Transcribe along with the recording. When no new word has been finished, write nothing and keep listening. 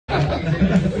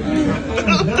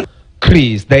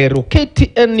Chris Dairo,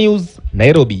 KTN News,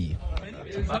 Nairobi.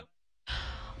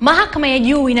 Mahakama ya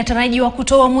juu inatarajiwa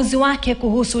kutoa uamuzi wake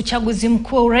kuhusu uchaguzi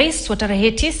mkuu wa urais wa tarehe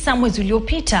 9 mwezi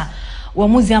uliopita.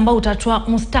 Uamuzi ambao utatoa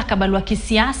mustakabali wa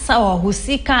kisiasa wa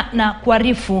wahusika na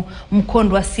kuarifu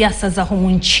mkondo wa siasa za humu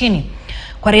nchini.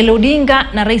 Kwa Raila Odinga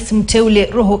na rais mteule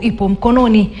roho ipo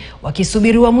mkononi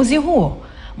wakisubiri uamuzi huo.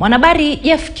 Mwanahabari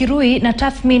Jeff Kirui na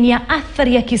tathmini ya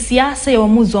athari ya kisiasa ya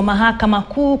uamuzi wa mahakama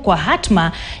kuu kwa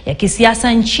hatma ya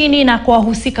kisiasa nchini na kwa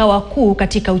wahusika wakuu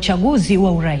katika uchaguzi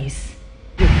wa urais.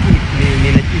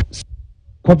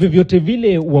 Kwa vyovyote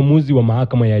vile uamuzi wa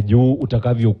mahakama ya juu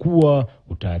utakavyokuwa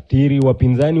utaathiri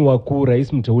wapinzani wakuu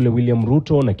rais mteule William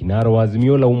Ruto na kinara wa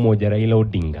Azimio la Umoja Raila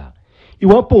Odinga.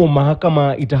 Iwapo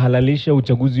mahakama itahalalisha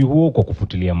uchaguzi huo kwa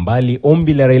kufutilia mbali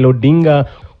ombi la Raila Odinga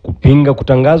kupinga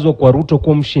kutangazwa kwa Ruto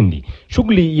kuwa mshindi,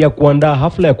 shughuli ya kuandaa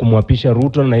hafla ya kumwapisha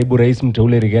Ruto na naibu rais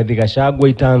mteule Rigathi Gachagua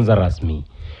itaanza rasmi.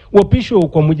 Uapisho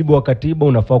kwa mujibu wa katiba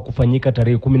unafaa kufanyika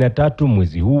tarehe 13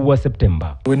 mwezi huu wa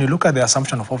Septemba. When you look at the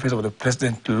assumption of office of the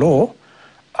president law,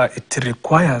 it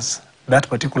requires that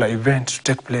particular event to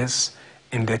take place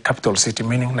in the capital city,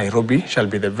 meaning Nairobi shall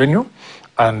be the venue,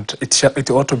 and it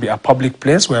ought to be a public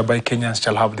place whereby Kenyans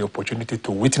shall have the opportunity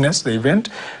to witness the event.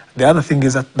 The other thing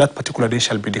is that that particular day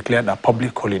shall be declared a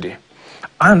public holiday,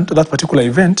 and that particular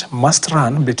event must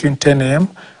run between 10 a.m.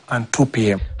 and 2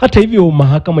 p.m. Hata hivyo,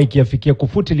 mahakama ikiafikia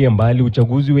kufutilia mbali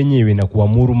uchaguzi wenyewe na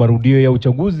kuamuru marudio ya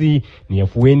uchaguzi, ni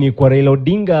afueni kwa Raila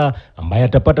Odinga ambaye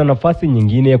atapata nafasi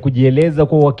nyingine ya kujieleza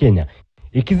kwa Wakenya.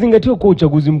 Ikizingatiwa kwa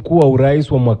uchaguzi mkuu wa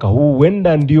urais wa mwaka huu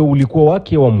huenda ndio ulikuwa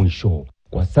wake wa mwisho.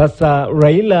 Kwa sasa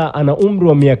Raila ana umri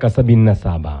wa miaka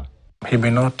 77. He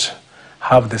may not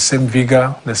have the same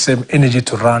vigor, the same energy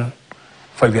to run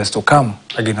 5 years to come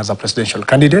again as a presidential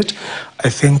candidate. I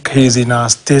think he is in a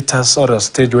status or a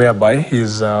stage whereby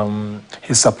his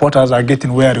supporters are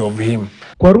getting wary of him.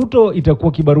 Kwa Ruto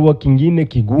itakuwa kibarua kingine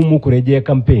kigumu kurejea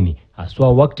kampeni,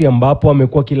 haswa wakati ambapo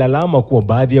amekuwa kilalama kuwa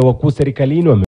baadhi ya wakuu serikalini